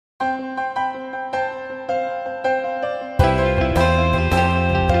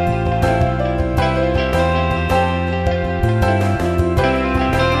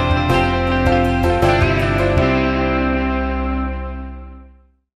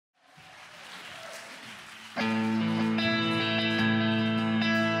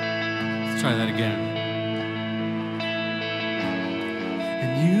Try that again.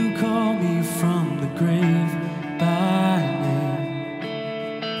 And you call me from the grave by name,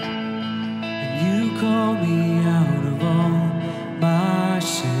 and you call me out of all my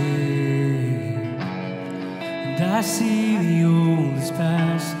shame. And I see the old is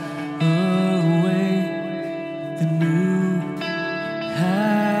passed away, the new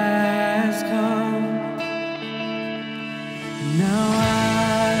has come. Now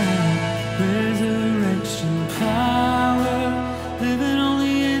I have resurrection power, living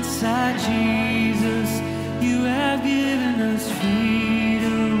only inside Jesus. You have given us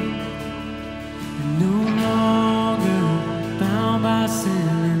freedom, and no longer bound by sin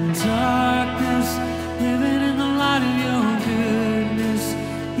and darkness, living in the light of your goodness.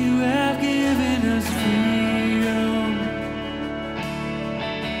 You have given us freedom.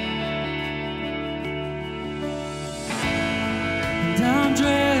 And I'm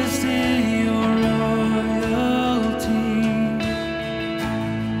dressed in your royalty,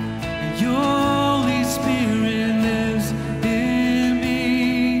 and your Holy Spirit lives in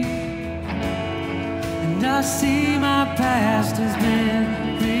me. And I see my past has been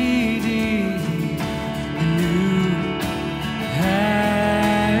redeemed, the new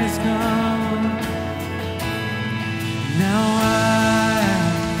has come. Now I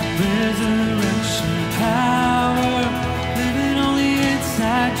have resurrection power, living only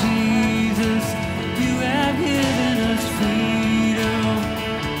inside Jesus. You have given us freedom,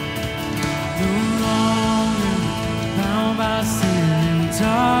 no longer bound by sin and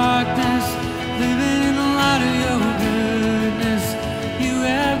darkness, living in the light of your goodness. You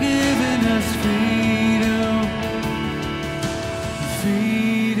have given us freedom,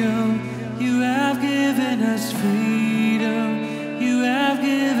 freedom. You have given us freedom. You have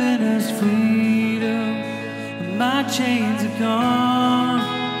given us freedom. And my chains are gone.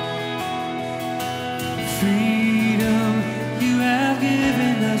 Freedom. You have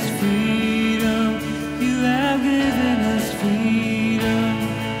given us freedom. You have given us freedom.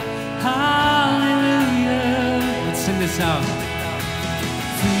 Hallelujah. Let's sing this out.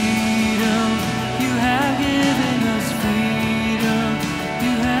 Freedom. You have given us freedom.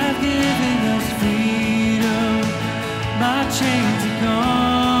 You have given us freedom. My chains are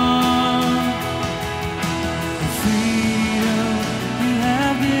gone. Freedom. You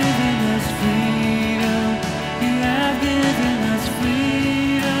have given us freedom. You have given us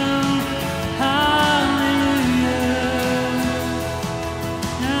freedom. Hallelujah.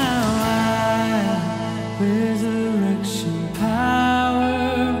 Now I have resurrection power,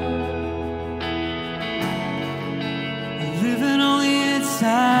 living only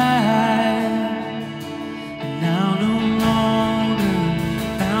inside, and now no longer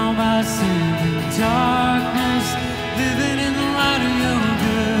bound by sin and darkness, living in the light of your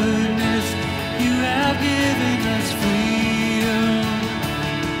goodness. You have given us freedom.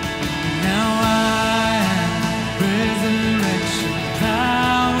 Now I have resurrection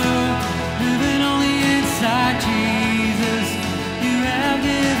power, living only inside Jesus. You have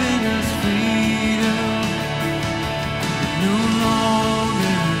given us freedom, no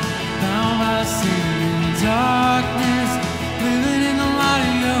longer bound by sin and darkness, living in the light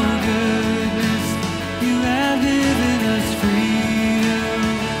of your goodness. You have given us freedom,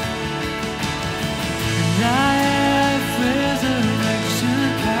 and I have resurrection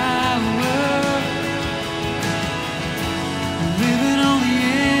power, living only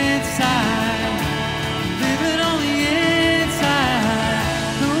inside, living only inside,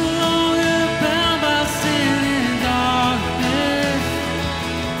 no longer bound by sin and darkness.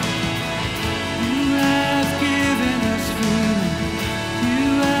 You have given us freedom. You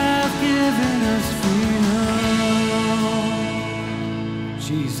have given us freedom.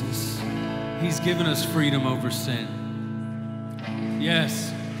 Jesus, He's given us freedom over sin.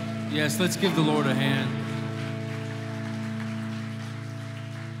 Yes, yes, let's give the Lord a hand.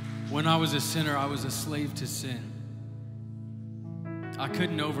 When I was a sinner, I was a slave to sin. I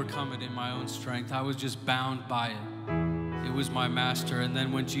couldn't overcome it in my own strength. I was just bound by it. It was my master. And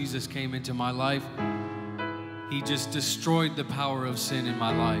then when Jesus came into my life, He just destroyed the power of sin in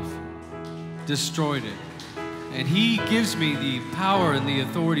my life. Destroyed it. And He gives me the power and the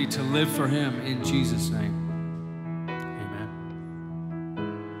authority to live for Him in Jesus' name. Amen.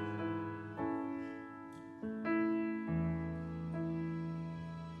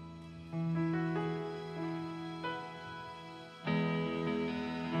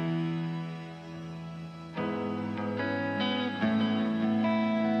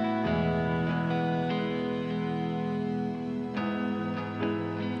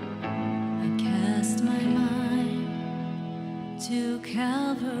 to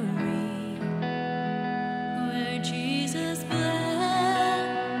Calvary.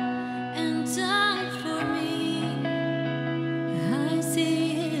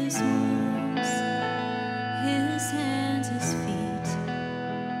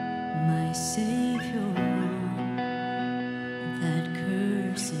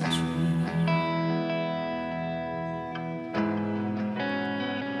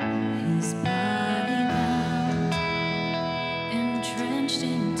 his body bound and drenched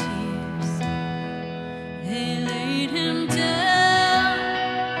in tears. They laid him down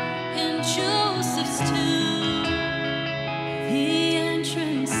in Joseph's tomb, the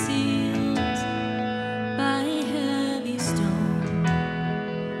entrance sealed by a heavy stone.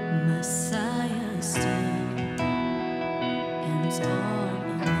 Messiah still and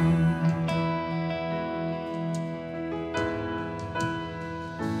all alone.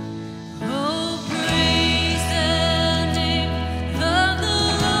 Oh, praise the name of the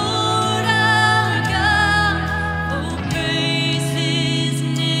Lord our God. Oh, praise his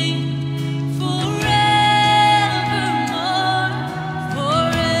name forevermore.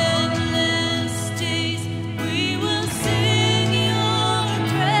 For endless days we will sing your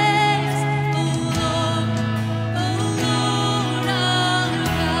praise, O Lord our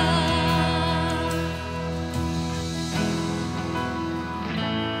God.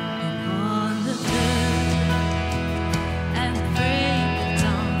 On the third at break of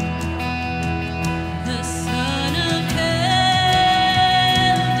dawn, the Son of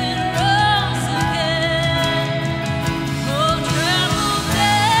Heaven rose again. Oh, tremble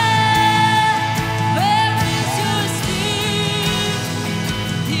there, where is your sting?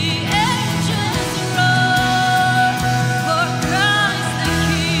 The angels roar for Christ the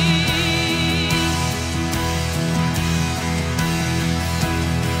King.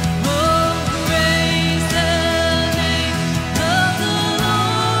 Oh, praise the name of the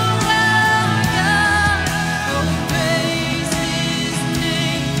Lord our God. Oh, praise his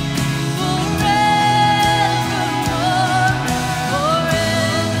name forevermore. For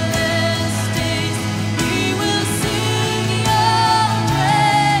endless days we will sing your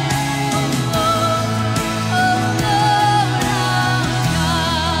praise, O Lord our God.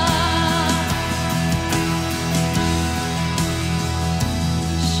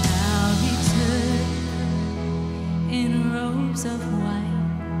 Shall be turned in robes of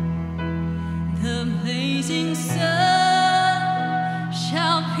white, the blazing sun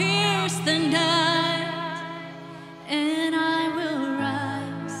shall pierce the night, and I will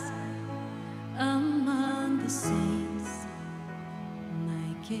rise among the saints,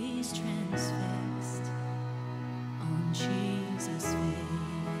 my gaze transfixed on Jesus'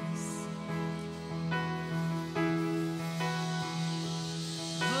 face.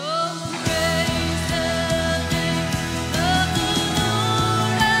 Oh, praise the name of the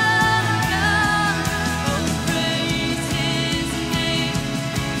Lord our God. Oh, praise his name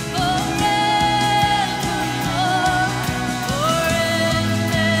forevermore. For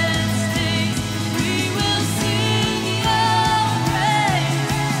endless days we will sing your praise,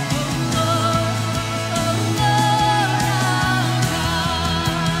 O Lord our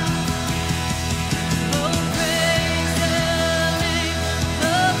God. Oh, praise the name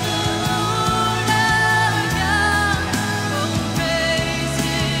of the Lord our God. Oh, praise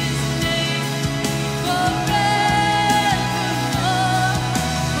his name forevermore.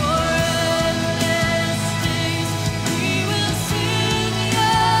 For endless days we will sing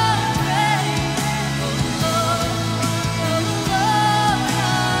your praise, O Lord our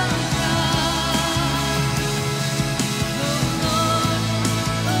God. O Lord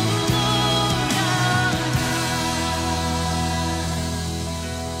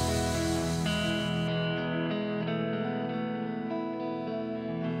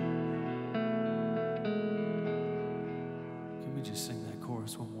Can we just sing that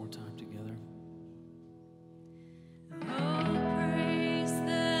chorus one more time together? Oh, praise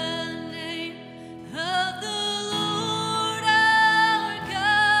the name of the Lord our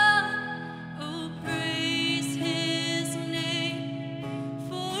God. Oh, praise his name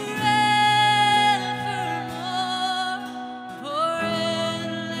forevermore. For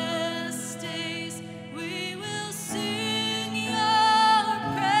endless days we will sing your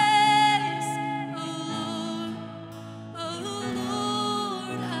praise, O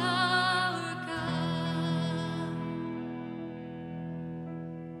Lord our God.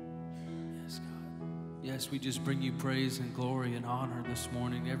 Yes, God. Yes, we just bring you praise and glory and honor this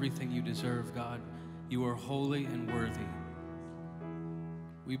morning. Everything you deserve, God. You are holy and worthy.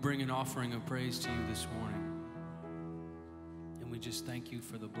 We bring an offering of praise to you this morning. And we just thank you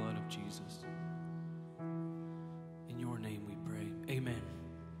for the blood of Jesus. In your name we pray. Amen.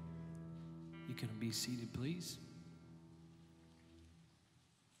 You can be seated, please.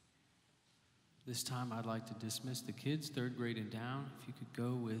 This time I'd like to dismiss the kids, 3rd grade and down. If you could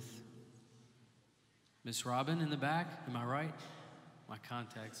go with Miss Robin in the back. Am I right? My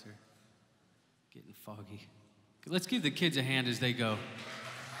contacts are getting foggy. Let's give the kids a hand as they go.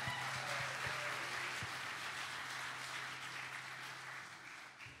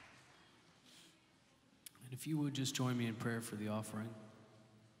 If you would just join me in prayer for the offering.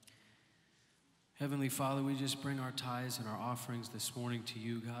 Heavenly Father, we just bring our tithes and our offerings this morning to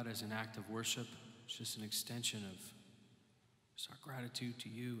you, God, as an act of worship. It's just an extension of just our gratitude to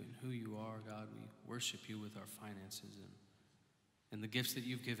you and who you are, God. We worship you with our finances and the gifts that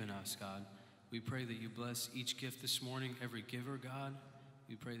you've given us, God. We pray that you bless each gift this morning, every giver, God.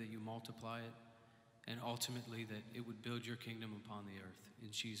 We pray that you multiply it, and ultimately that it would build your kingdom upon the earth.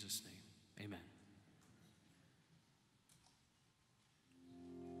 In Jesus' name, amen.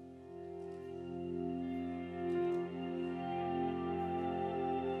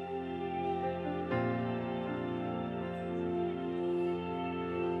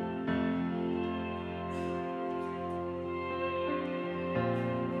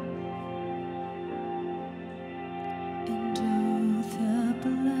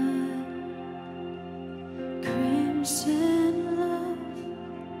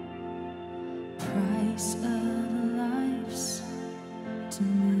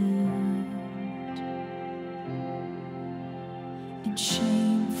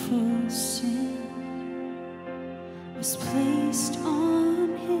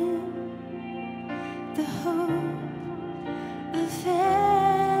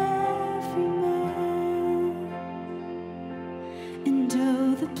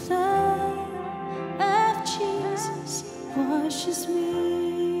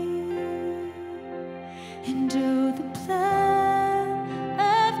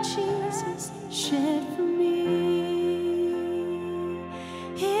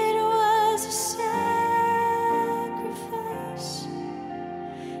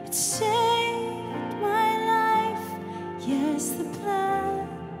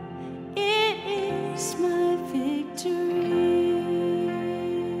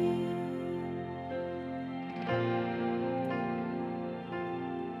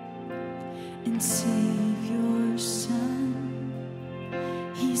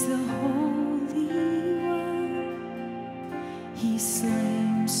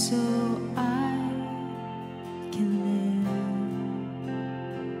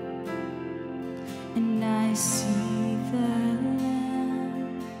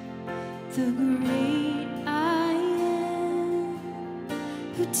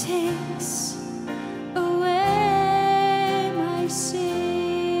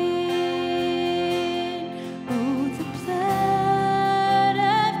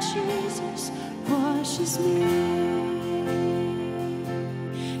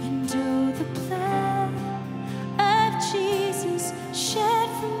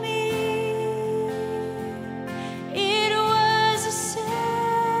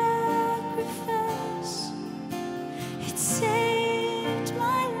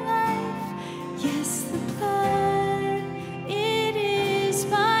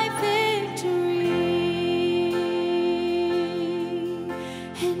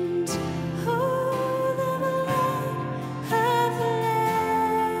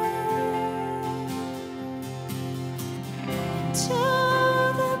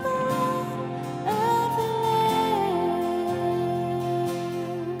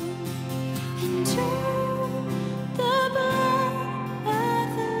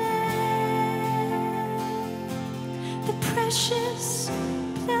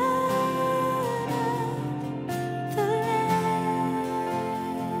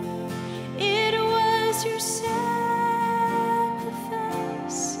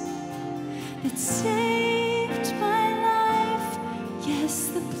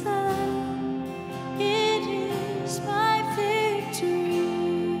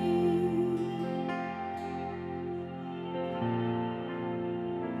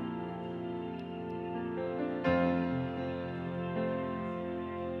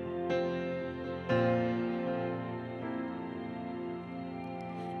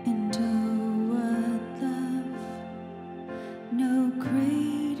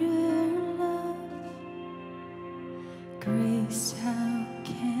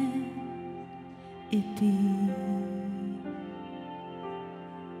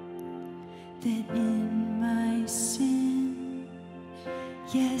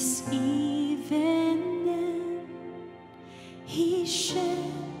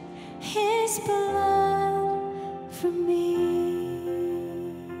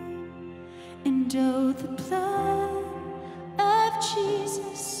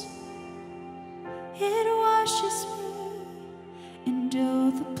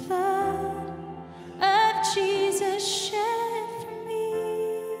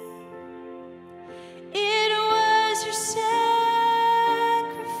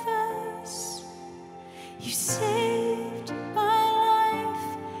 You saved my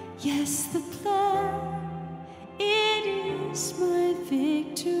life, yes, the blood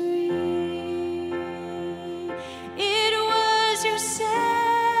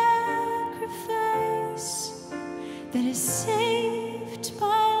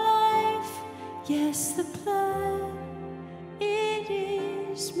Yes, the blood, it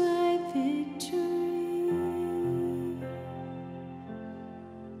is my victory.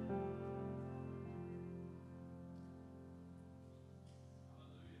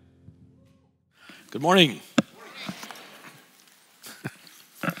 Good morning.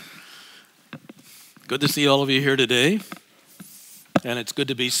 Good to see all of you here today, and it's good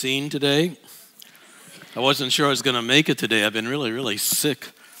to be seen today. I wasn't sure I was going to make it today. I've been really sick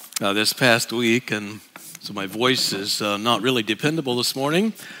this past week, and so my voice is not really dependable this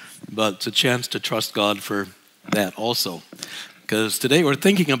morning, but it's a chance to trust God for that also. Because today we're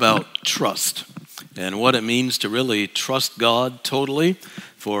thinking about trust and what it means to really trust God totally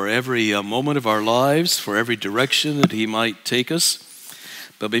for every moment of our lives, for every direction that He might take us.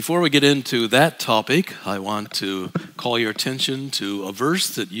 But before we get into that topic, I want to call your attention to a verse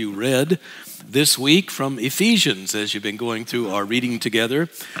that you read this week from Ephesians as you've been going through our reading together.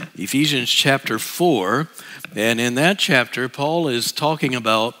 Ephesians chapter 4. And in that chapter, Paul is talking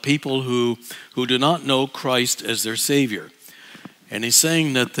about people who do not know Christ as their Savior. And he's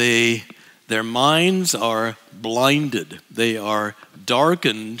saying that their minds are blinded. They are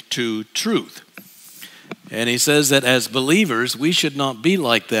darkened to truth. And he says that as believers, we should not be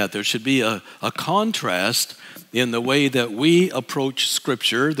like that. There should be a contrast in the way that we approach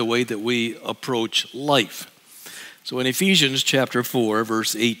Scripture, the way that we approach life. So in Ephesians chapter 4,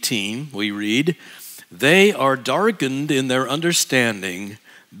 verse 18, we read, "They are darkened in their understanding,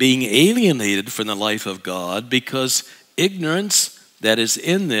 being alienated from the life of God, because ignorance that is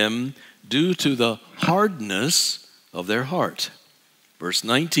in them due to the hardness of their heart." Verse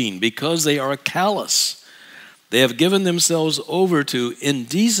 19, "Because they are callous, they have given themselves over to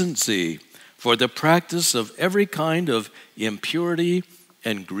indecency for the practice of every kind of impurity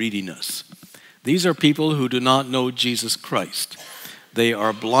and greediness." These are people who do not know Jesus Christ. They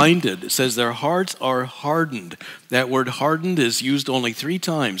are blinded. It says their hearts are hardened. That word hardened is used only 3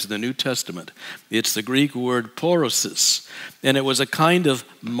 times in the New Testament. It's the Greek word porosis, and it was a kind of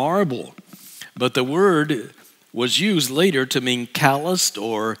marble. But the word was used later to mean calloused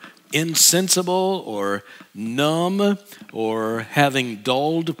or insensible or numb or having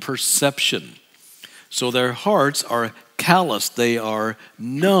dulled perception. So their hearts are calloused, they are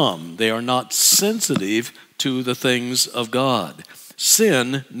numb, they are not sensitive to the things of God.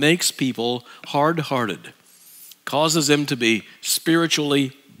 Sin makes people hard-hearted, causes them to be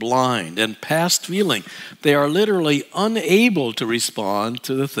spiritually blind and past feeling. They are literally unable to respond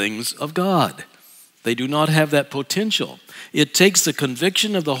to the things of God. They do not have that potential. It takes the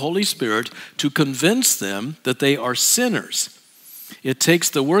conviction of the Holy Spirit to convince them that they are sinners. It takes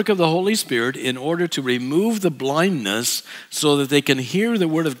the work of the Holy Spirit in order to remove the blindness so that they can hear the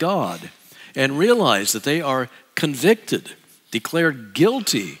Word of God and realize that they are convicted, declared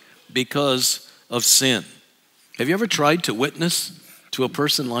guilty because of sin. Have you ever tried to witness to a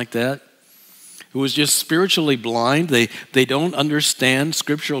person like that, who is just spiritually blind? They don't understand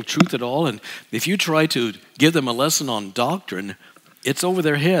scriptural truth at all. And if you try to give them a lesson on doctrine, it's over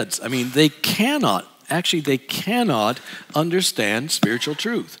their heads. I mean, they cannot understand spiritual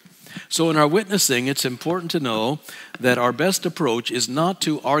truth. So in our witnessing, it's important to know that our best approach is not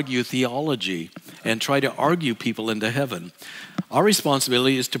to argue theology and try to argue people into heaven. Our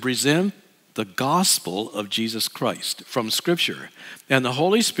responsibility is to present the gospel of Jesus Christ from Scripture. And the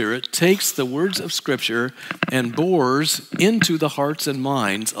Holy Spirit takes the words of Scripture and bores into the hearts and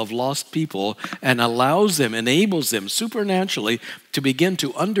minds of lost people and allows them, enables them supernaturally to begin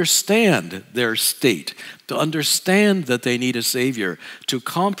to understand their state, to understand that they need a Savior, to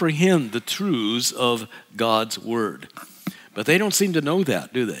comprehend the truths of God's Word. But they don't seem to know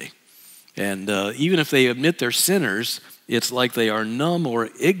that, do they? And even if they admit they're sinners, it's like they are numb or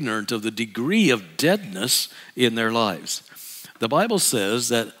ignorant of the degree of deadness in their lives. The Bible says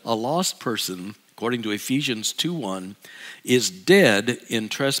that a lost person, according to Ephesians 2:1, is dead in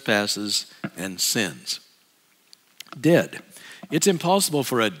trespasses and sins. Dead. It's impossible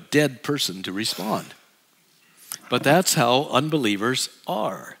for a dead person to respond. But that's how unbelievers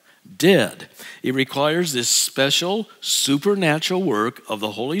are. Dead. It requires this special supernatural work of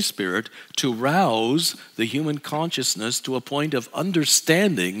the Holy Spirit to rouse the human consciousness to a point of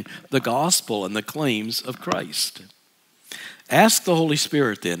understanding the gospel and the claims of Christ. Ask the Holy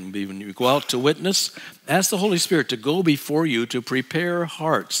Spirit then, when you go out to witness, ask the Holy Spirit to go before you to prepare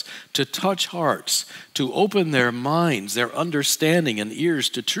hearts, to touch hearts, to open their minds, their understanding and ears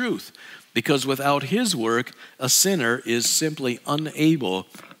to truth. Because without His work, a sinner is simply unable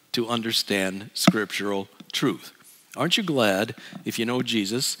to understand scriptural truth. Aren't you glad, if you know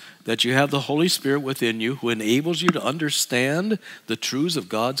Jesus, that you have the Holy Spirit within you who enables you to understand the truths of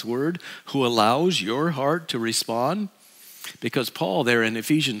God's Word, who allows your heart to respond? Because Paul there in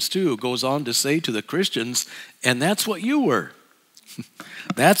Ephesians 2 goes on to say to the Christians, and that's what you were.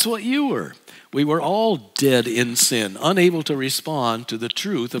 That's what you were. We were all dead in sin, unable to respond to the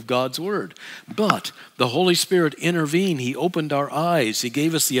truth of God's Word. But the Holy Spirit intervened. He opened our eyes. He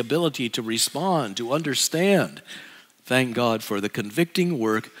gave us the ability to respond, to understand. Thank God for the convicting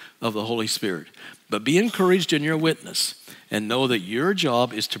work of the Holy Spirit. But be encouraged in your witness and know that your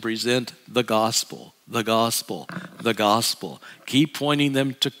job is to present the gospel, the gospel, the gospel. Keep pointing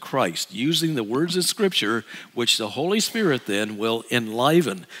them to Christ, using the words of Scripture, which the Holy Spirit then will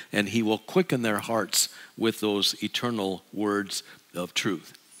enliven, and He will quicken their hearts with those eternal words of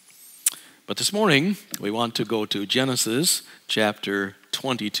truth. But this morning, we want to go to Genesis chapter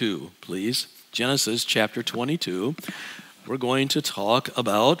 22, please. Genesis chapter 22. We're going to talk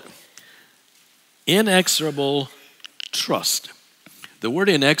about inexorable trust. The word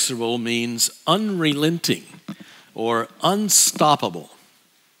inexorable means unrelenting or unstoppable.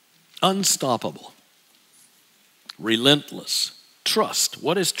 Unstoppable. Relentless. Trust.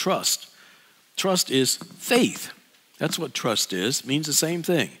 What is trust? Trust is faith. That's what trust is. It means the same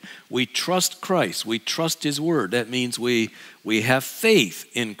thing. We trust Christ. We trust His Word. That means we have faith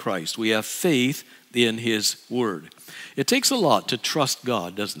in Christ. We have faith in His Word. It takes a lot to trust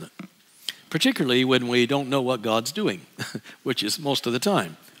God, doesn't it? Particularly when we don't know what God's doing, which is most of the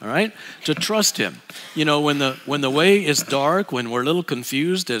time, all right? To trust Him. You know, when the way is dark, when we're a little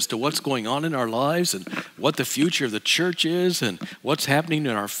confused as to what's going on in our lives and what the future of the church is and what's happening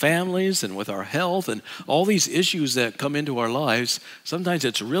in our families and with our health and all these issues that come into our lives, sometimes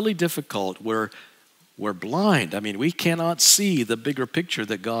it's really difficult. We're blind. I mean, we cannot see the bigger picture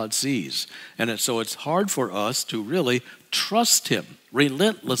that God sees. And so it's hard for us to really trust Him,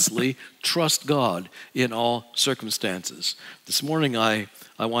 relentlessly trust God in all circumstances. This morning I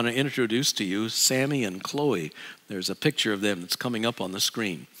want to introduce to you Sammy and Chloe. There's a picture of them that's coming up on the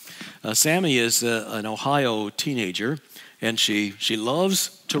screen. Sammy is an Ohio teenager, and she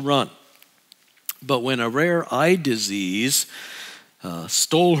loves to run. But when a rare eye disease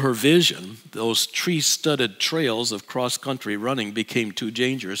stole her vision, those tree-studded trails of cross-country running became too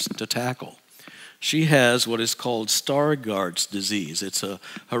dangerous to tackle. She has what is called Stargardt's disease. It's a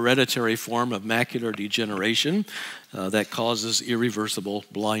hereditary form of macular degeneration that causes irreversible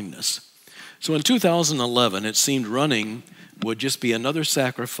blindness. So in 2011, it seemed running would just be another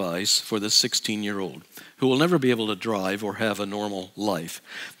sacrifice for the 16-year-old who will never be able to drive or have a normal life.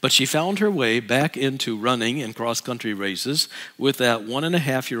 But she found her way back into running and cross-country races with that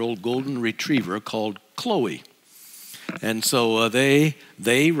 1.5-year-old golden retriever called Chloe. And so they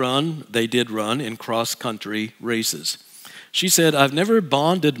did run in cross-country races. She said, I've never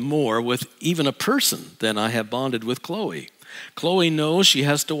bonded more with even a person than I have bonded with Chloe. Chloe knows she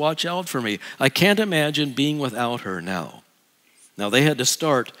has to watch out for me. I can't imagine being without her now. Now, they had to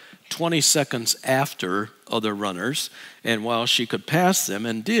start 20 seconds after other runners, and while she could pass them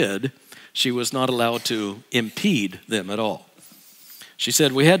and did, she was not allowed to impede them at all. She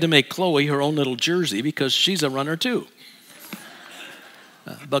said, we had to make Chloe her own little jersey because she's a runner too.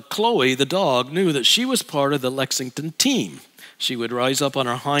 But Chloe, the dog, knew that she was part of the Lexington team. She would rise up on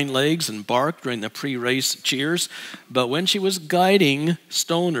her hind legs and bark during the pre-race cheers. But when she was guiding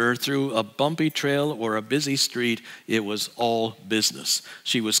Stoner through a bumpy trail or a busy street, it was all business.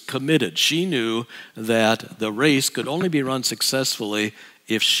 She was committed. She knew that the race could only be run successfully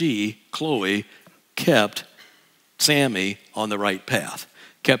if she, Chloe, kept Sammy on the right path,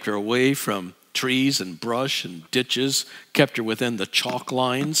 kept her away from trees and brush and ditches, kept her within the chalk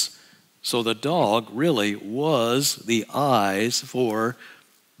lines. So the dog really was the eyes for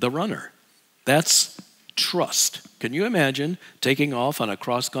the runner. That's trust. Can you imagine taking off on a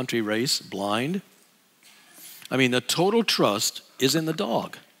cross-country race blind? I mean, the total trust is in the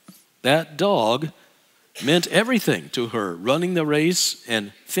dog. That dog meant everything to her, running the race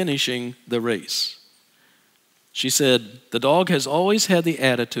and finishing the race. She said, the dog has always had the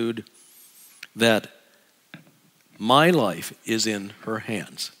attitude that my life is in her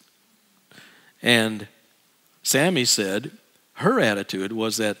hands. And Sammy said her attitude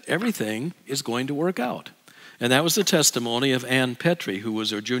was that everything is going to work out. And that was the testimony of Ann Petrie, who was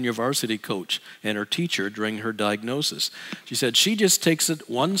her junior varsity coach and her teacher during her diagnosis. She said she just takes it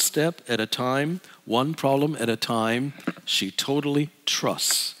one step at a time, one problem at a time. She totally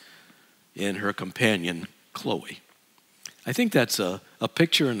trusts in her companion, Chloe. I think that's a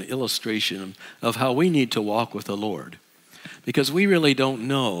picture and illustration of how we need to walk with the Lord, because we really don't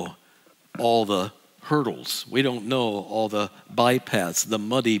know all the hurdles. We don't know all the bypaths, the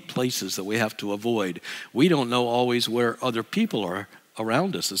muddy places that we have to avoid. We don't know always where other people are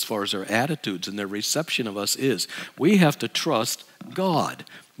around us as far as their attitudes and their reception of us is. We have to trust God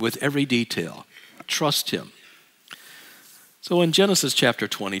with every detail. Trust Him. So in Genesis chapter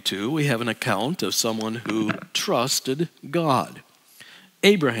 22, we have an account of someone who trusted God.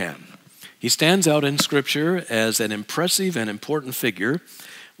 Abraham. He stands out in Scripture as an impressive and important figure.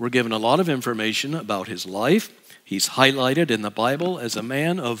 We're given a lot of information about his life. He's highlighted in the Bible as a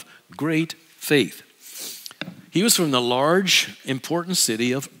man of great faith. He was from the large, important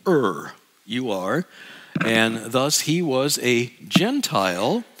city of Ur, U-R, and thus he was a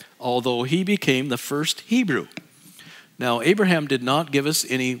Gentile, although he became the first Hebrew. Now, Abraham did not give us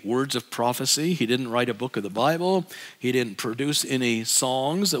any words of prophecy. He didn't write a book of the Bible. He didn't produce any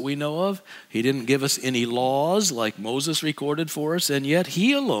songs that we know of. He didn't give us any laws like Moses recorded for us, and yet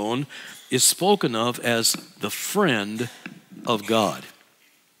he alone is spoken of as the friend of God.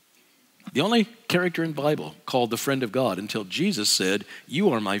 The only character in the Bible called the friend of God until Jesus said,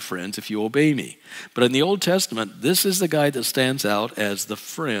 "You are my friends if you obey me." But in the Old Testament, this is the guy that stands out as the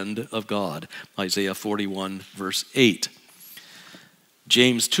friend of God. Isaiah 41, verse 8.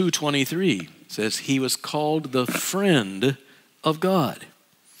 James 2:23 says he was called the friend of God.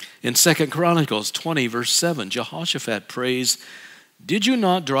 In 2 Chronicles 20, verse 7, Jehoshaphat prays, "Did you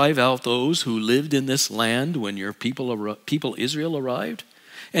not drive out those who lived in this land when your people Israel arrived?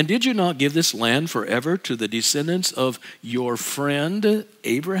 And did you not give this land forever to the descendants of your friend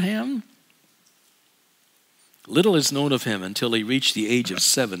Abraham?" Little is known of him until he reached the age of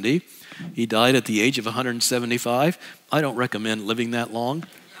 70. He died at the age of 175. I don't recommend living that long.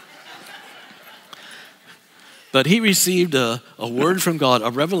 But he received a word from God, a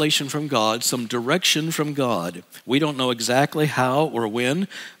revelation from God, some direction from God. We don't know exactly how or when,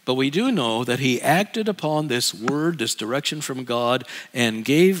 but we do know that he acted upon this word, this direction from God, and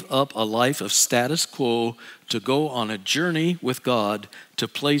gave up a life of status quo to go on a journey with God to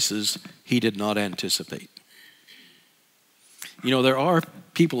places he did not anticipate. You know, there are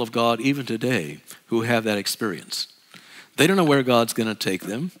people of God even today who have that experience. They don't know where God's going to take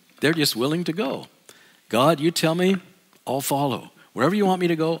them. They're just willing to go. God, you tell me, I'll follow. Wherever you want me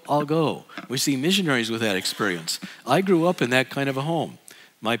to go, I'll go. We see missionaries with that experience. I grew up in that kind of a home.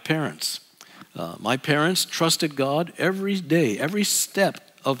 My parents trusted God every day, every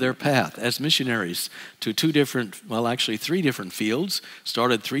step of their path as missionaries to three different fields,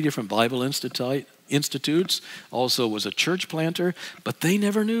 started 3 different Bible institutes, also was a church planter, but they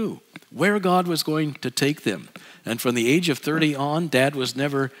never knew where God was going to take them. And from the age of 30 on, Dad was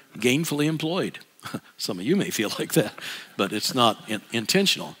never gainfully employed. Some of you may feel like that, but it's not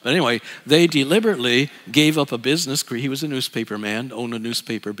intentional. But anyway, they deliberately gave up a business. He was a newspaper man, owned a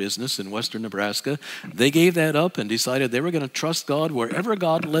newspaper business in western Nebraska. They gave that up and decided they were going to trust God wherever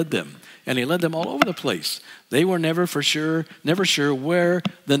God led them. And he led them all over the place. They were never sure where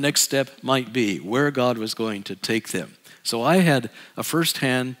the next step might be, where God was going to take them. So I had a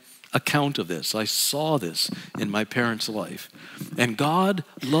firsthand account of this. I saw this in my parents' life. And God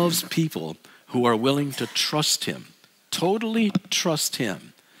loves people who are willing to trust him, totally trust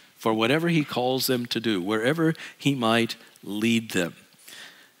him for whatever he calls them to do, wherever he might lead them.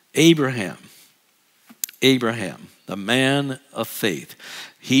 Abraham, the man of faith.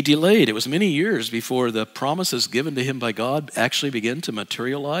 He delayed. It was many years before the promises given to him by God actually began to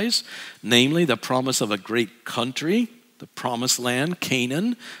materialize, namely the promise of a great country, the promised land,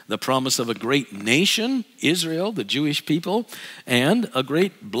 Canaan, the promise of a great nation, Israel, the Jewish people, and a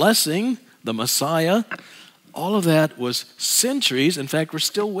great blessing, the Messiah. All of that was centuries. In fact, we're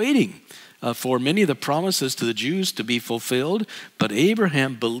still waiting for many of the promises to the Jews to be fulfilled. But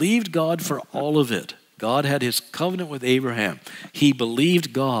Abraham believed God for all of it. God had his covenant with Abraham. He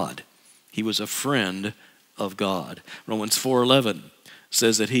believed God. He was a friend of God. Romans 4:11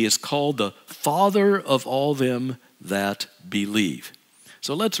 says that he is called the father of all them that believe.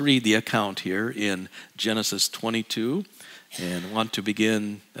 So let's read the account here in Genesis 22. And I want to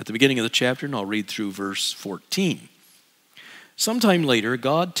begin at the beginning of the chapter, and I'll read through verse 14. Sometime later,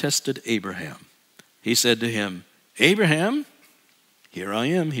 God tested Abraham. He said to him, "Abraham?" "Here I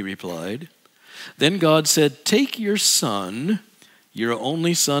am," he replied. Then God said, "Take your son, your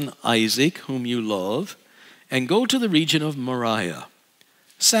only son Isaac, whom you love, and go to the region of Moriah.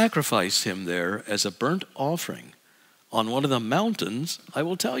 Sacrifice him there as a burnt offering on one of the mountains I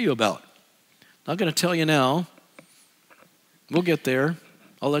will tell you about." Not going to tell you now. We'll get there.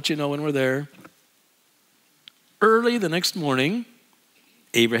 I'll let you know when we're there. Early the next morning,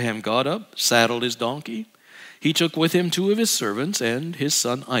 Abraham got up, saddled his donkey. He took with him 2 of his servants and his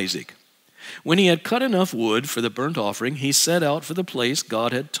son Isaac. When he had cut enough wood for the burnt offering, he set out for the place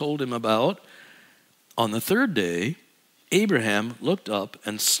God had told him about. On the third day, Abraham looked up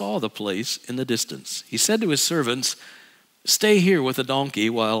and saw the place in the distance. He said to his servants, "Stay here with the donkey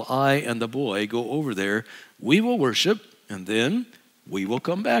while I and the boy go over there. We will worship, and then we will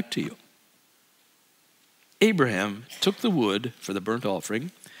come back to you." Abraham took the wood for the burnt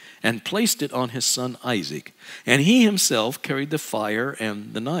offering and placed it on his son Isaac, and he himself carried the fire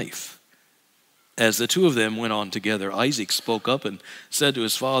and the knife. As the two of them went on together, Isaac spoke up and said to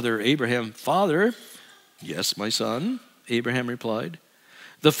his father Abraham, "Father." "Yes, my son," Abraham replied.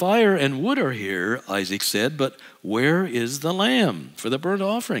 "The fire and wood are here," Isaac said, "but where is the lamb for the burnt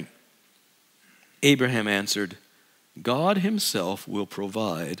offering?" Abraham answered, "God himself will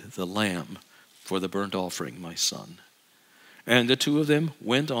provide the lamb for the burnt offering, my son." And the two of them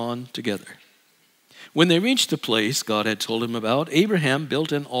went on together. When they reached the place God had told him about, Abraham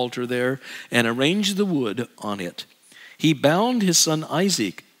built an altar there and arranged the wood on it. He bound his son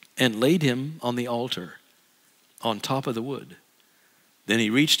Isaac and laid him on the altar, on top of the wood. Then he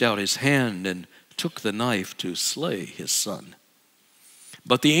reached out his hand and took the knife to slay his son.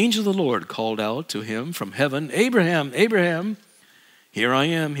 But the angel of the Lord called out to him from heaven, "Abraham, Abraham." "Here I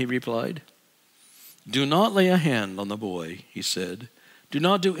am," he replied. "Do not lay a hand on the boy," he said. "Do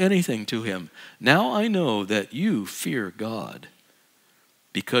not do anything to him. Now I know that you fear God,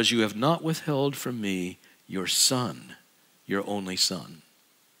 because you have not withheld from me your son, your only son."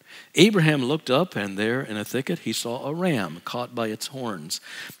 Abraham looked up, and there in a thicket he saw a ram caught by its horns.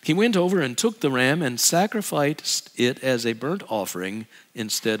 He went over and took the ram and sacrificed it as a burnt offering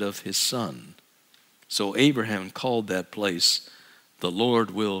instead of his son. So Abraham called that place, "The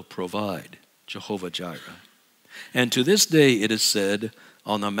Lord will provide," Jehovah Jireh. And to this day it is said,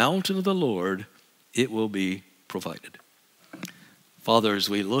 "On the mountain of the Lord it will be provided." Father, as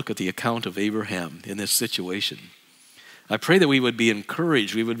we look at the account of Abraham in this situation, I pray that we would be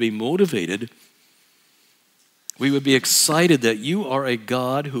encouraged, we would be motivated, we would be excited that you are a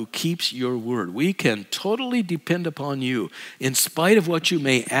God who keeps your word. We can totally depend upon you in spite of what you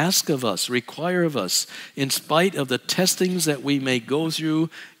may ask of us, require of us, in spite of the testings that we may go through.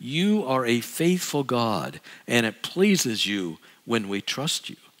 You are a faithful God, and it pleases you when we trust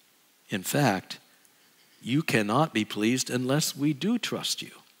you. In fact, you cannot be pleased unless we do trust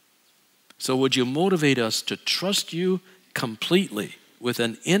you. So would you motivate us to trust you completely with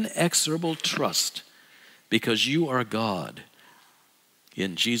an inexorable trust, because you are God.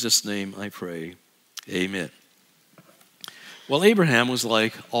 In Jesus' name I pray, amen. Well, Abraham was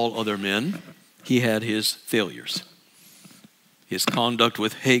like all other men. He had his failures. His conduct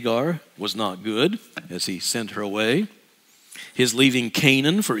with Hagar was not good, as he sent her away. His leaving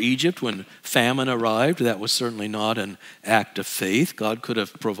Canaan for Egypt when famine arrived, that was certainly not an act of faith. God could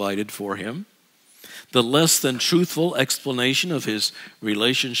have provided for him. The less than truthful explanation of his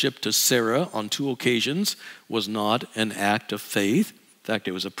relationship to Sarah on 2 occasions was not an act of faith. In fact,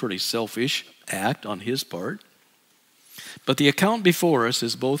 it was a pretty selfish act on his part. But the account before us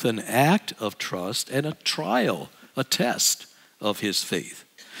is both an act of trust and a trial, a test of his faith.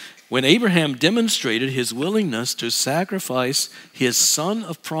 When Abraham demonstrated his willingness to sacrifice his son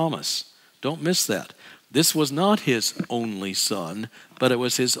of promise, don't miss that. This was not his only son, but it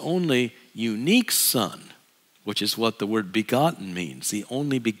was his only unique son, which is what the word begotten means, the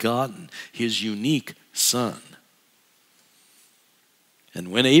only begotten, his unique son. And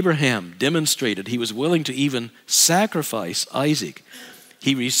when Abraham demonstrated he was willing to even sacrifice Isaac,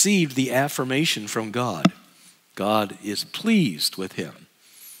 he received the affirmation from God. God is pleased with him.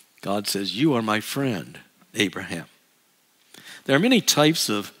 God says, "You are my friend, Abraham." There are many types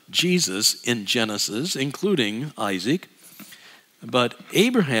of Jesus in Genesis, including Isaac, but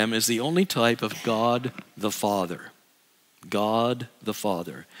Abraham is the only type of God the Father. God the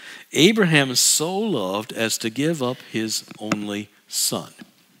Father. Abraham so loved as to give up his only son.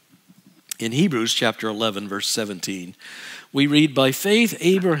 In Hebrews chapter 11, verse 17, we read, "By faith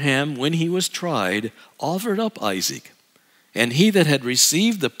Abraham, when he was tried, offered up Isaac. And he that had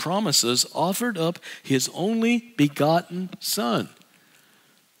received the promises offered up his only begotten son."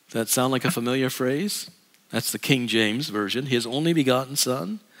 Does that sound like a familiar phrase? That's the King James Version, his only begotten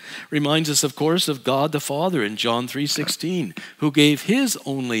son. Reminds us, of course, of God the Father in John 3:16, who gave his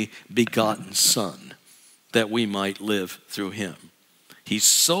only begotten son that we might live through him. He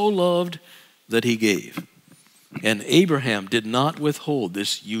so loved that he gave. And Abraham did not withhold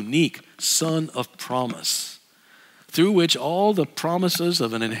this unique son of promise, through which all the promises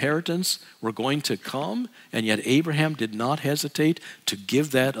of an inheritance were going to come, and yet Abraham did not hesitate to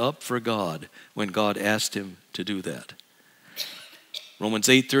give that up for God when God asked him to do that. Romans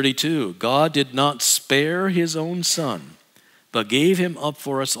 8:32, God did not spare his own son, but gave him up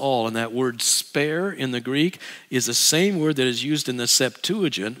for us all. And that word spare in the Greek is the same word that is used in the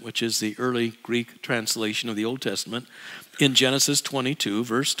Septuagint, which is the early Greek translation of the Old Testament, in Genesis 22,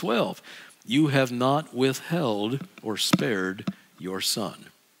 verse 12. You have not withheld or spared your son.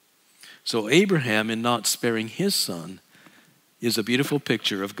 So Abraham, in not sparing his son, is a beautiful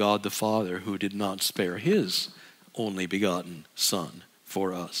picture of God the Father, who did not spare his only begotten son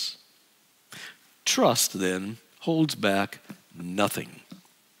for us. Trust, then, holds back nothing.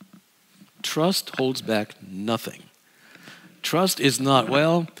 Trust holds back nothing. Trust is not,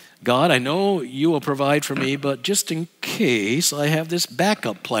 well, God, I know you will provide for me, but just in case, I have this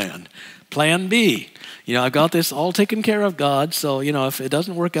backup plan. Plan B. I've got this all taken care of, God, so, if it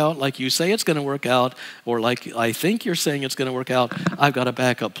doesn't work out like you say it's going to work out, or like I think you're saying it's going to work out, I've got a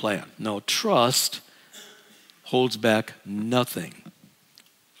backup plan. No, trust holds back nothing.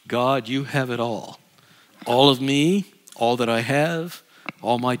 God, you have it all. All of me, all that I have,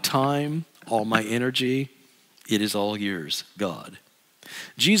 all my time, all my energy, it is all yours, God.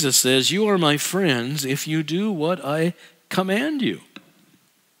 Jesus says, you are my friends if you do what I command you.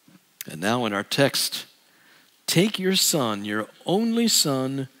 And now in our text, take your son, your only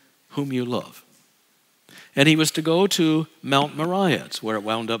son, whom you love. And he was to go to Mount Moriah. It's where it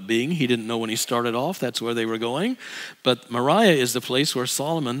wound up being. He didn't know when he started off that's where they were going. But Moriah is the place where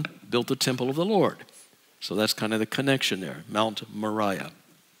Solomon built the temple of the Lord. So that's kind of the connection there, Mount Moriah.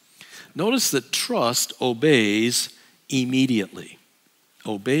 Notice that trust obeys immediately.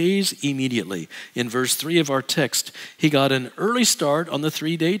 Obeys immediately. In verse 3 of our text, he got an early start on the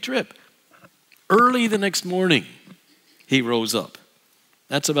 3-day trip. Early the next morning, he rose up.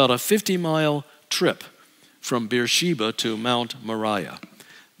 That's about a 50-mile trip from Beersheba to Mount Moriah.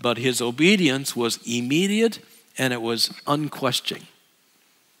 But his obedience was immediate and it was unquestioning.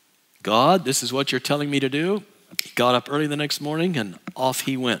 God, this is what you're telling me to do. He got up early the next morning and off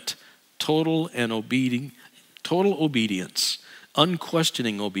he went. Total obedience,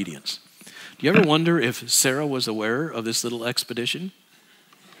 unquestioning obedience. Do you ever wonder if Sarah was aware of this little expedition?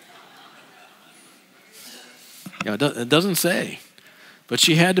 It doesn't say. But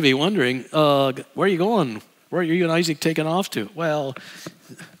she had to be wondering, where are you going? Where are you and Isaac taking off to? Well,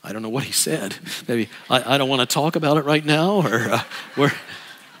 I don't know what he said. Maybe I don't want to talk about it right now, or where.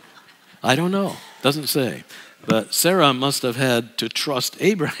 I don't know. Doesn't say. But Sarah must have had to trust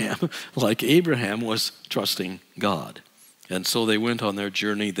Abraham like Abraham was trusting God. And so they went on their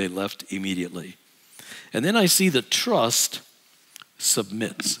journey. They left immediately. And then I see that trust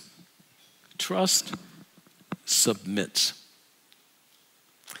submits. Trust submits.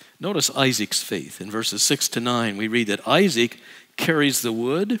 Notice Isaac's faith. In verses 6 to 9, we read that Isaac carries the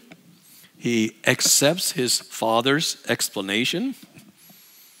wood. He accepts his father's explanation.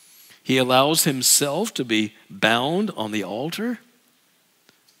 He allows himself to be bound on the altar.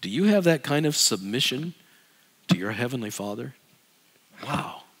 Do you have that kind of submission to your heavenly Father?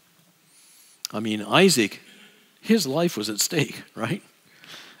 Wow. I mean, Isaac, his life was at stake, right?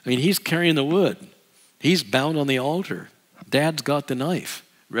 I mean, he's carrying the wood. He's bound on the altar. Dad's got the knife,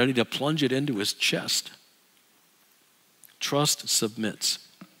 ready to plunge it into his chest. Trust submits.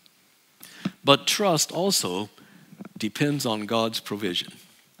 But trust also depends on God's provision.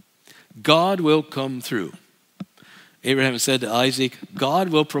 God will come through. Abraham said to Isaac, God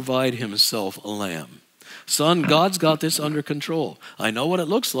will provide himself a lamb. Son, God's got this under control. I know what it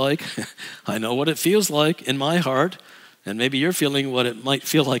looks like. I know what it feels like in my heart. And maybe you're feeling what it might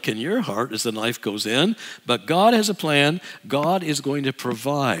feel like in your heart as the knife goes in. But God has a plan. God is going to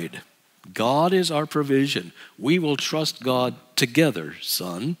provide. God is our provision. We will trust God together,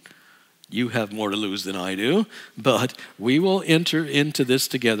 son. You have more to lose than I do, but we will enter into this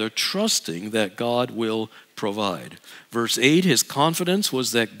together, trusting that God will provide. Verse 8, his confidence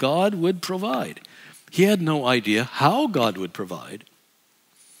was that God would provide. He had no idea how God would provide.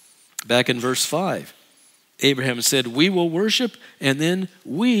 Back in verse 5, Abraham said, we will worship and then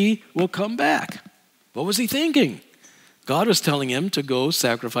we will come back. What was he thinking? God was telling him to go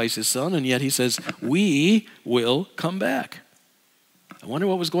sacrifice his son, and yet he says, we will come back. I wonder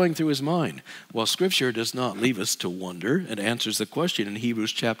what was going through his mind. Well, Scripture does not leave us to wonder. It answers the question in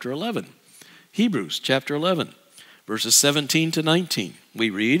Hebrews chapter 11. Hebrews chapter 11, verses 17 to 19.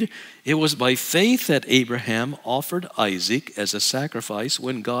 We read, it was by faith that Abraham offered Isaac as a sacrifice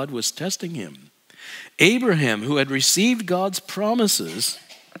when God was testing him. Abraham, who had received God's promises,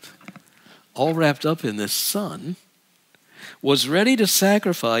 all wrapped up in this son, was ready to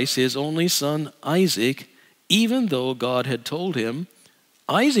sacrifice his only son Isaac, even though God had told him,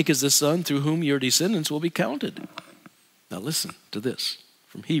 Isaac is the son through whom your descendants will be counted. Now listen to this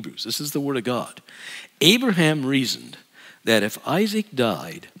from Hebrews. This is the word of God. Abraham reasoned that if Isaac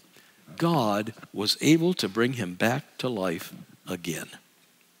died, God was able to bring him back to life again.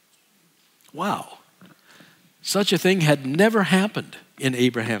 Wow. Such a thing had never happened in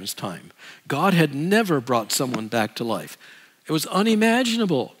Abraham's time. God had never brought someone back to life. It was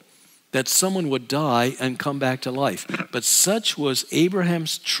unimaginable that someone would die and come back to life. But such was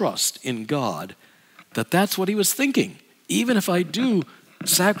Abraham's trust in God that that's what he was thinking. Even if I do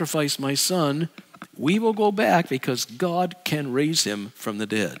sacrifice my son, we will go back because God can raise him from the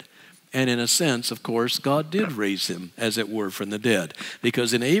dead. And in a sense, of course, God did raise him, as it were, from the dead.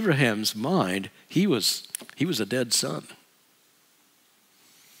 Because in Abraham's mind, he was a dead son.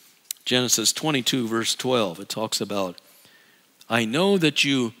 Genesis 22, verse 12, it talks about, I know that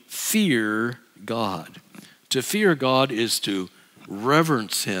you fear God. To fear God is to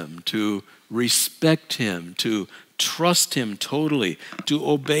reverence him, to respect him, to trust him totally, to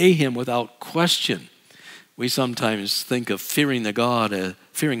obey him without question. We sometimes think of fearing God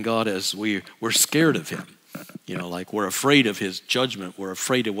as we're scared of him. You know, like we're afraid of his judgment. We're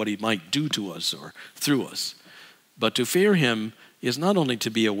afraid of what he might do to us or through us. But to fear him is not only to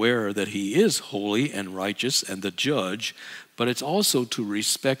be aware that he is holy and righteous and the judge, but it's also to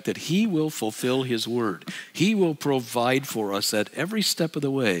respect that he will fulfill his word. He will provide for us at every step of the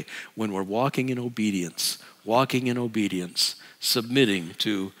way when we're walking in obedience, submitting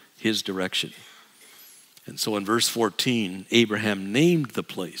to his direction. And so in verse 14, Abraham named the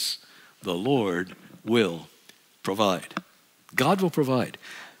place, the Lord will provide. God will provide.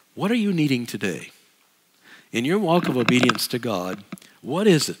 What are you needing today? In your walk of obedience to God, what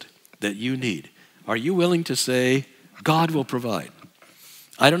is it that you need? Are you willing to say, God will provide?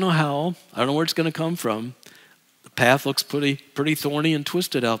 I don't know how. I don't know where it's going to come from. The path looks pretty thorny and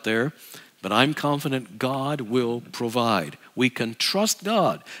twisted out there, but I'm confident God will provide. We can trust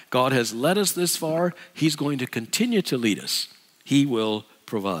God. God has led us this far. He's going to continue to lead us. He will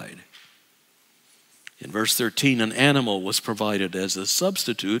provide. In verse 13, an animal was provided as a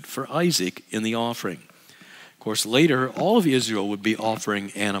substitute for Isaac in the offering. Of course, later, all of Israel would be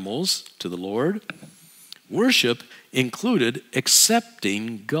offering animals to the Lord. Worship included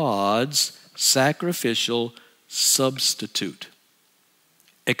accepting God's sacrificial substitute.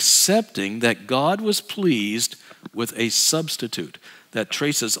 Accepting that God was pleased with a substitute. That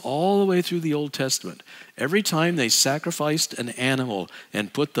traces all the way through the Old Testament. Every time they sacrificed an animal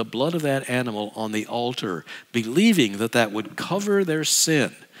and put the blood of that animal on the altar, believing that that would cover their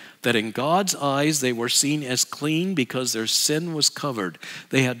sin, that in God's eyes they were seen as clean because their sin was covered.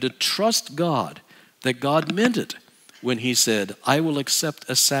 They had to trust God, that God meant it when he said, I will accept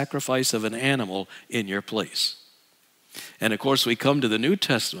a sacrifice of an animal in your place. And of course we come to the New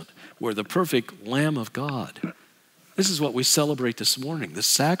Testament where the perfect Lamb of God, this is what we celebrate this morning, the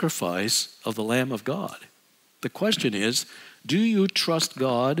sacrifice of the Lamb of God. The question is, do you trust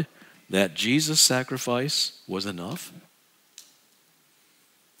God that Jesus' sacrifice was enough?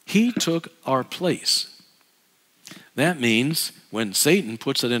 He took our place. That means when Satan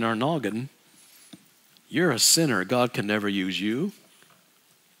puts it in our noggin, you're a sinner. God can never use you.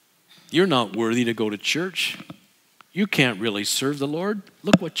 You're not worthy to go to church. You can't really serve the Lord.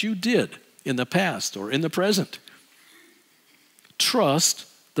 Look what you did in the past or in the present. Trust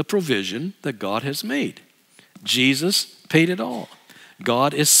the provision that God has made. Jesus paid it all.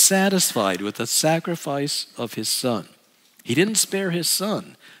 God is satisfied with the sacrifice of his Son. He didn't spare his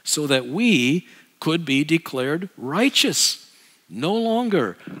Son so that we could be declared righteous. No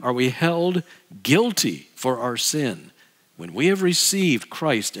longer are we held guilty for our sin. When we have received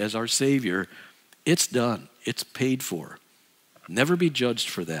Christ as our Savior, it's done. It's paid for. Never be judged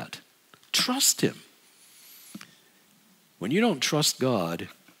for that. Trust him. When you don't trust God,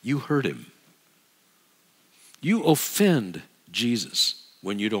 you hurt him. You offend Jesus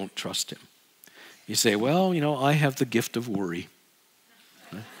when you don't trust him. You say, well, I have the gift of worry.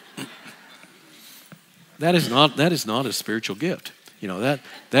 That is not a spiritual gift.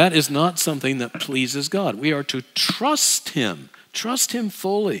 That is not something that pleases God. We are to trust him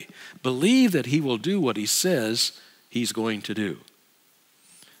fully. Believe that he will do what he says he's going to do.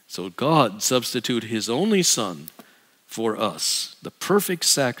 So God substituted his only Son for us. The perfect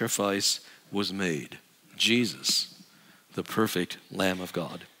sacrifice was made. Jesus, the perfect Lamb of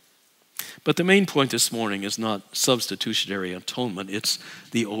God. But the main point this morning is not substitutionary atonement. It's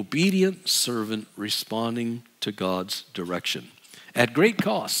the obedient servant responding to God's direction at great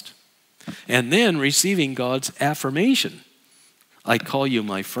cost, and then receiving God's affirmation. I call you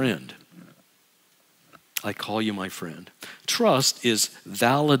my friend. I call you my friend. Trust is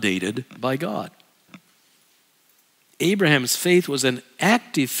validated by God. Abraham's faith was an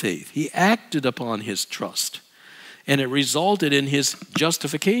active faith. He acted upon his trust, and it resulted in his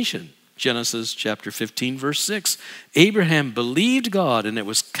justification. Genesis chapter 15, verse 6. Abraham believed God, and it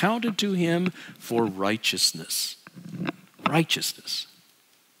was counted to him for righteousness. Righteousness.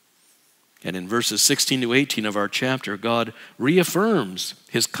 And in verses 16 to 18 of our chapter, God reaffirms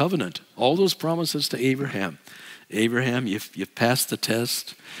his covenant, all those promises to Abraham. Abraham, you've passed the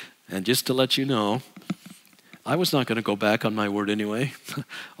test. And just to let you know, I was not going to go back on my word anyway.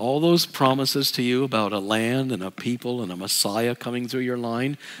 All those promises to you about a land and a people and a Messiah coming through your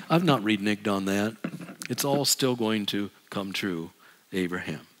line, I've not reneged on that. It's all still going to come true,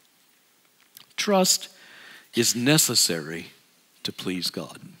 Abraham. Trust is necessary to please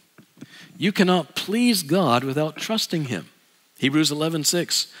God. You cannot please God without trusting him. Hebrews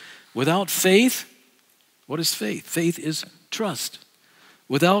 11:6. Without faith, what is faith? Faith is trust.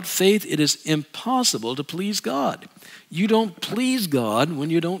 Without faith, it is impossible to please God. You don't please God when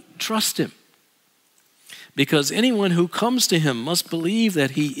you don't trust him. Because anyone who comes to him must believe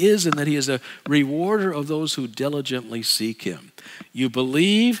that he is and that he is a rewarder of those who diligently seek him. You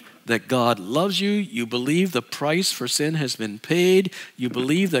believe that God loves you. You believe the price for sin has been paid. You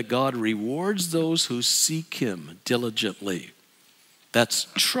believe that God rewards those who seek him diligently. That's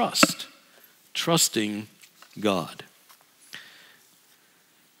trust. Trusting God.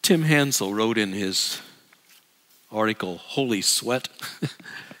 Tim Hansel wrote in his article, Holy Sweat,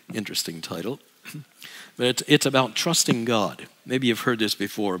 interesting title, but it's about trusting God. Maybe you've heard this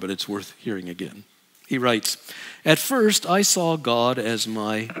before, but it's worth hearing again. He writes, at first I saw God as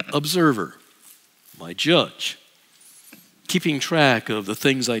my observer, my judge, keeping track of the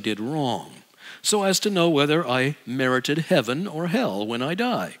things I did wrong, so as to know whether I merited heaven or hell when I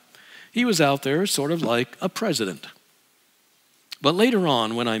die. He was out there sort of like a president. But later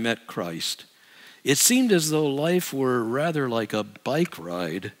on, when I met Christ, it seemed as though life were rather like a bike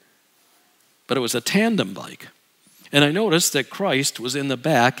ride, but it was a tandem bike. And I noticed that Christ was in the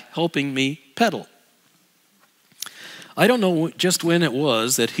back helping me pedal. I don't know just when it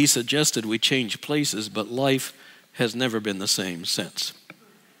was that he suggested we change places, but life has never been the same since.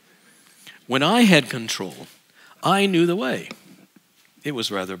 When I had control, I knew the way. It was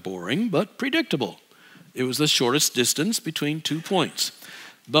rather boring, but predictable. It was the shortest distance between 2 points.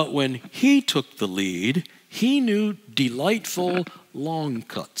 But when he took the lead, he knew delightful long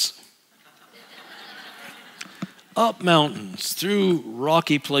cuts. Up mountains, through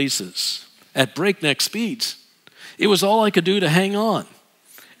rocky places, at breakneck speeds. It was all I could do to hang on.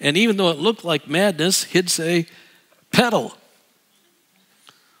 And even though it looked like madness, he'd say, pedal.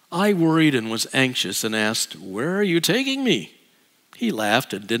 I worried and was anxious and asked, where are you taking me? He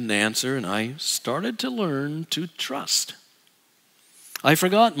laughed and didn't answer, and I started to learn to trust. I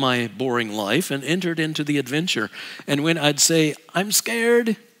forgot my boring life and entered into the adventure. And when I'd say, I'm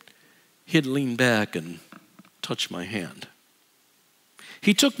scared, he'd lean back and touch my hand.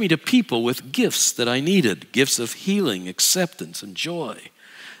 He took me to people with gifts that I needed, gifts of healing, acceptance, and joy.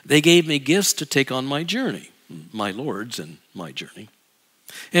 They gave me gifts to take on my journey, my Lord's and my journey.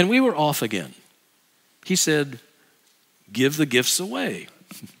 And we were off again. He said, give the gifts away.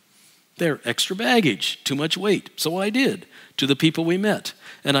 They're extra baggage, too much weight. So I did to the people we met.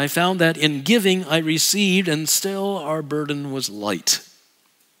 And I found that in giving I received, and still our burden was light.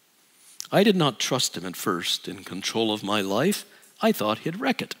 I did not trust him at first in control of my life. I thought he'd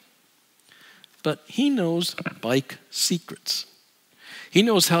wreck it. But he knows bike secrets. He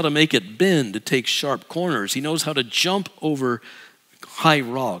knows how to make it bend to take sharp corners. He knows how to jump over high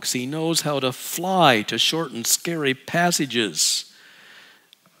rocks. He knows how to fly to shorten scary passages.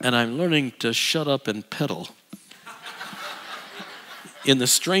 And I'm learning to shut up and pedal in the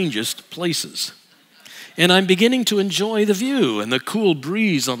strangest places. And I'm beginning to enjoy the view and the cool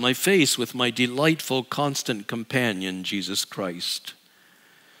breeze on my face with my delightful constant companion, Jesus Christ.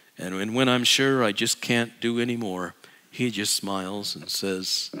 And when I'm sure I just can't do any more, he just smiles and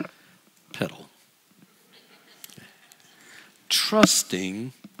says, pedal.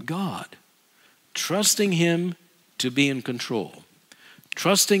 Trusting God. Trusting him to be in control.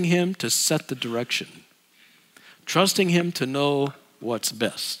 Trusting him to set the direction. Trusting him to know what's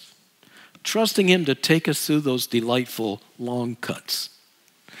best. Trusting him to take us through those delightful long cuts.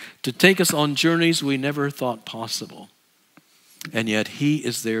 To take us on journeys we never thought possible. And yet he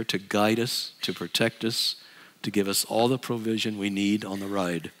is there to guide us, to protect us, to give us all the provision we need on the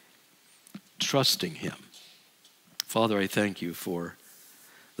ride. Trusting him. Father, I thank you for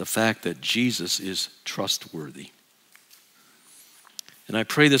the fact that Jesus is trustworthy. And I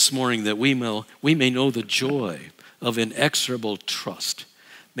pray this morning that we may know the joy of inexorable trust.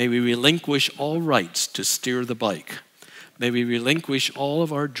 May we relinquish all rights to steer the bike. May we relinquish all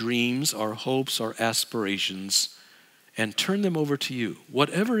of our dreams, our hopes, our aspirations, and turn them over to you.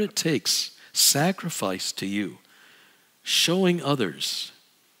 Whatever it takes, sacrifice to you, showing others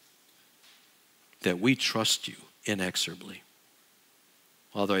that we trust you inexorably.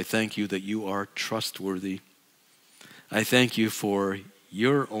 Father, I thank you that you are trustworthy. I thank you for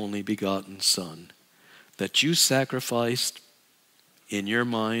your only begotten Son, that you sacrificed in your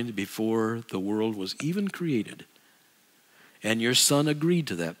mind before the world was even created. And your Son agreed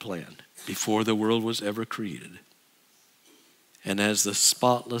to that plan before the world was ever created. And as the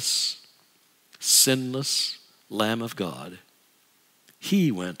spotless, sinless Lamb of God,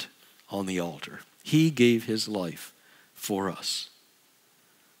 he went on the altar. He gave his life for us.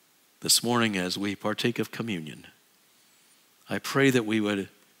 This morning, as we partake of communion, I pray that we would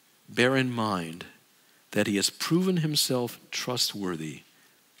bear in mind that he has proven himself trustworthy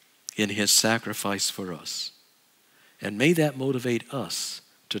in his sacrifice for us. And may that motivate us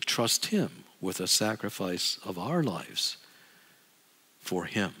to trust him with a sacrifice of our lives for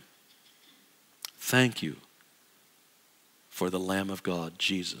him. Thank you for the Lamb of God,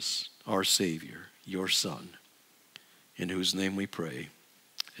 Jesus, our Savior, your Son, in whose name we pray.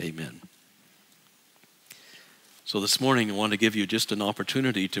 Amen. So this morning I want to give you just an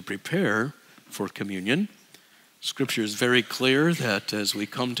opportunity to prepare for communion. Scripture is very clear that as we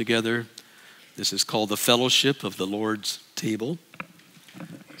come together, this is called the fellowship of the Lord's table.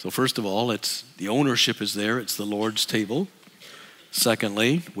 So first of all, the ownership is there. It's the Lord's table.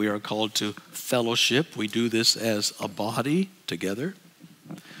 Secondly, we are called to fellowship. We do this as a body together.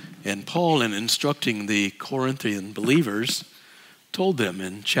 And Paul, in instructing the Corinthian believers, told them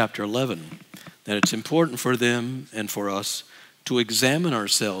in chapter 11 that it's important for them and for us to examine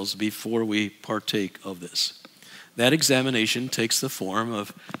ourselves before we partake of this. That examination takes the form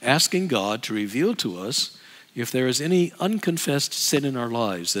of asking God to reveal to us if there is any unconfessed sin in our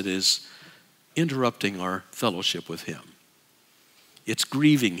lives that is interrupting our fellowship with him. It's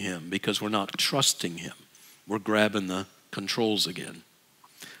grieving him because we're not trusting him. We're grabbing the controls again.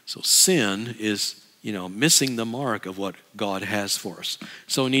 So sin is, missing the mark of what God has for us.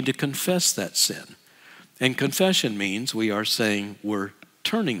 So we need to confess that sin. And confession means we are saying we're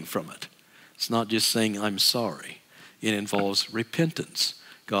turning from it. It's not just saying I'm sorry. It involves repentance.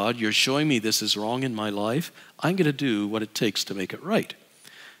 God, you're showing me this is wrong in my life. I'm going to do what it takes to make it right.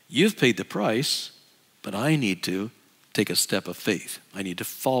 You've paid the price, but I need to take a step of faith. I need to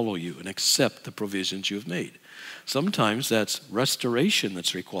follow you and accept the provisions you've made. Sometimes that's restoration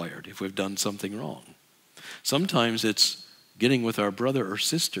that's required if we've done something wrong. Sometimes it's getting with our brother or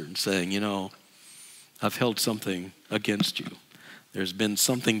sister and saying, I've held something against you. There's been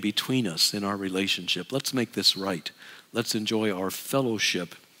something between us in our relationship. Let's make this right. Let's enjoy our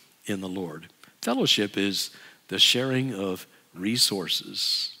fellowship in the Lord. Fellowship is the sharing of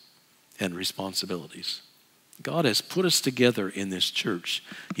resources and responsibilities. God has put us together in this church.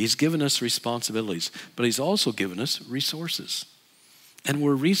 He's given us responsibilities, but he's also given us resources. And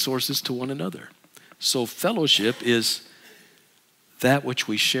we're resources to one another. So fellowship is that which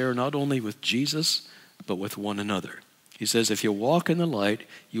we share not only with Jesus, but with one another. He says, if you walk in the light,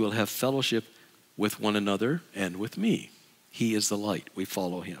 you will have fellowship with one another and with me. He is the light. We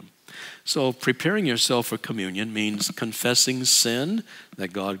follow him. So preparing yourself for communion means confessing sin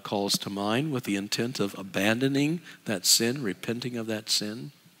that God calls to mind with the intent of abandoning that sin, repenting of that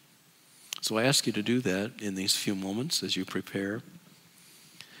sin. So I ask you to do that in these few moments as you prepare.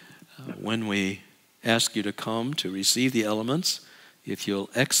 When we ask you to come to receive the elements, if you'll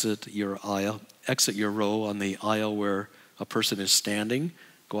exit your row on the aisle where a person is standing,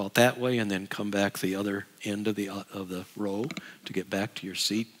 go out that way and then come back the other end of the row to get back to your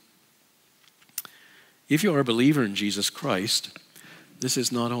seat. If you are a believer in Jesus Christ, this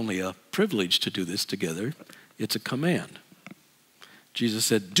is not only a privilege to do this together, it's a command. Jesus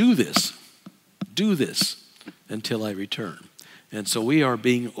said, do this until I return. And so we are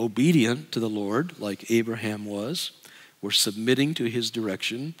being obedient to the Lord like Abraham was. We're submitting to his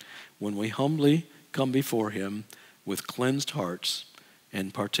direction when we humbly come before him with cleansed hearts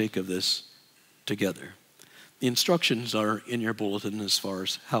and partake of this together. The instructions are in your bulletin as far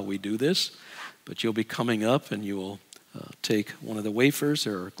as how we do this, but you'll be coming up and you will take one of the wafers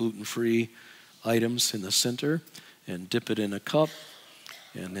or gluten-free items in the center and dip it in a cup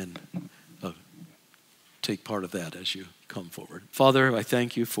and then take part of that as you come forward. Father, I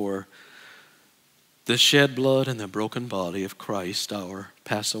thank you for the shed blood and the broken body of Christ, our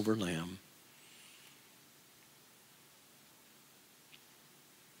Passover Lamb.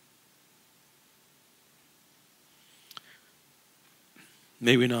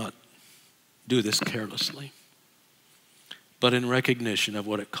 May we not do this carelessly. but in recognition of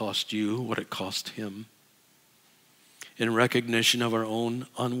what it cost you, what it cost him, in recognition of our own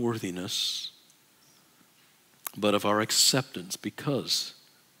unworthiness, but of our acceptance because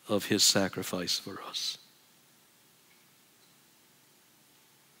of his sacrifice for us.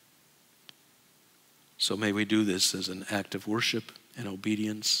 So may we do this as an act of worship and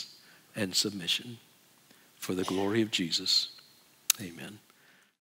obedience and submission for the glory of Jesus. Amen.